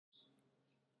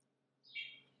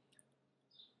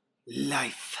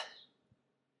Life.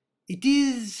 It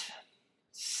is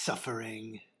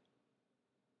suffering.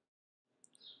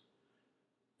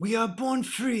 We are born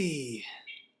free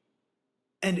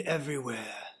and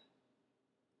everywhere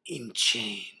in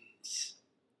chains.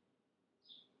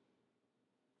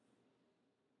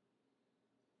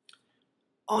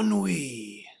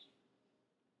 Ennui.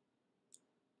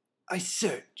 I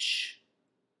search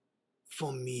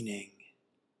for meaning.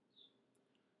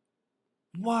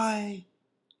 Why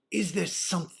is there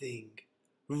something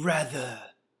rather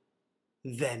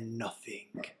than nothing?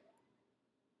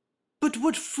 But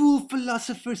what fool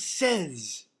philosopher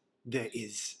says there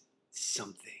is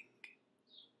something?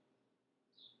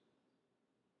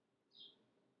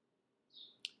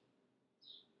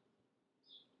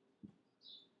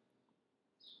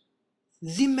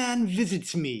 The man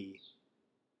visits me.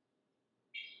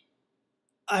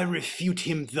 I refute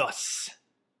him thus.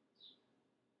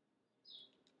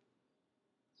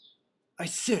 I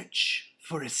search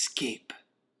for escape,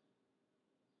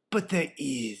 but there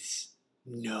is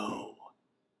no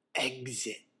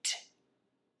exit.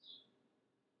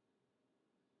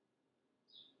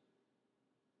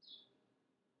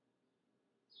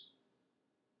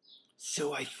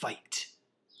 So I fight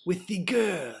with the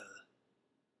girl.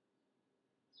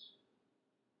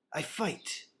 I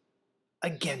fight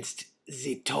against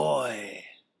the toy.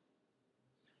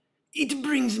 It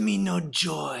brings me no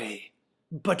joy,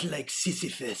 but like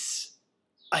Sisyphus,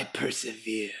 I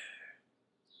persevere.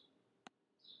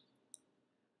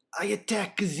 I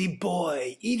attack the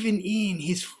boy even in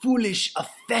his foolish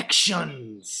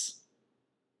affections.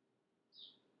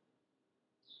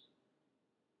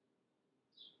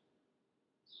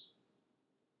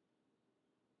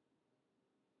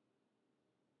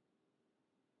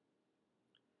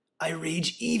 I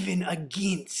rage even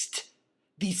against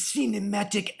the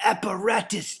cinematic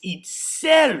apparatus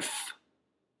itself.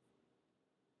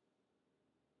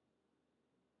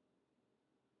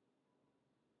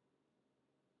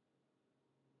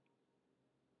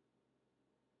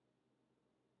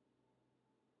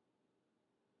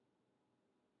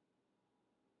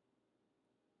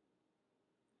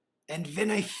 And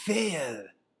when I fail,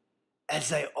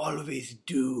 as I always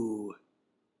do,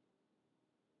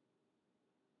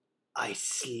 I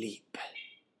sleep.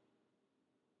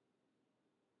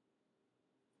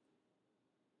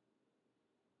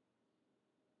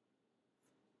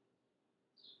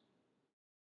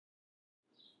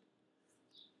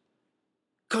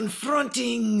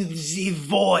 Confronting the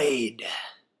void,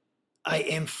 I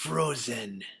am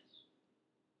frozen,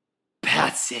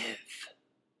 passive,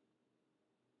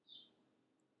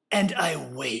 and I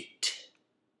wait.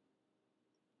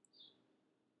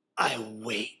 I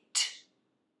wait.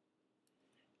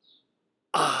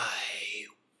 I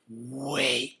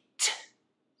wait.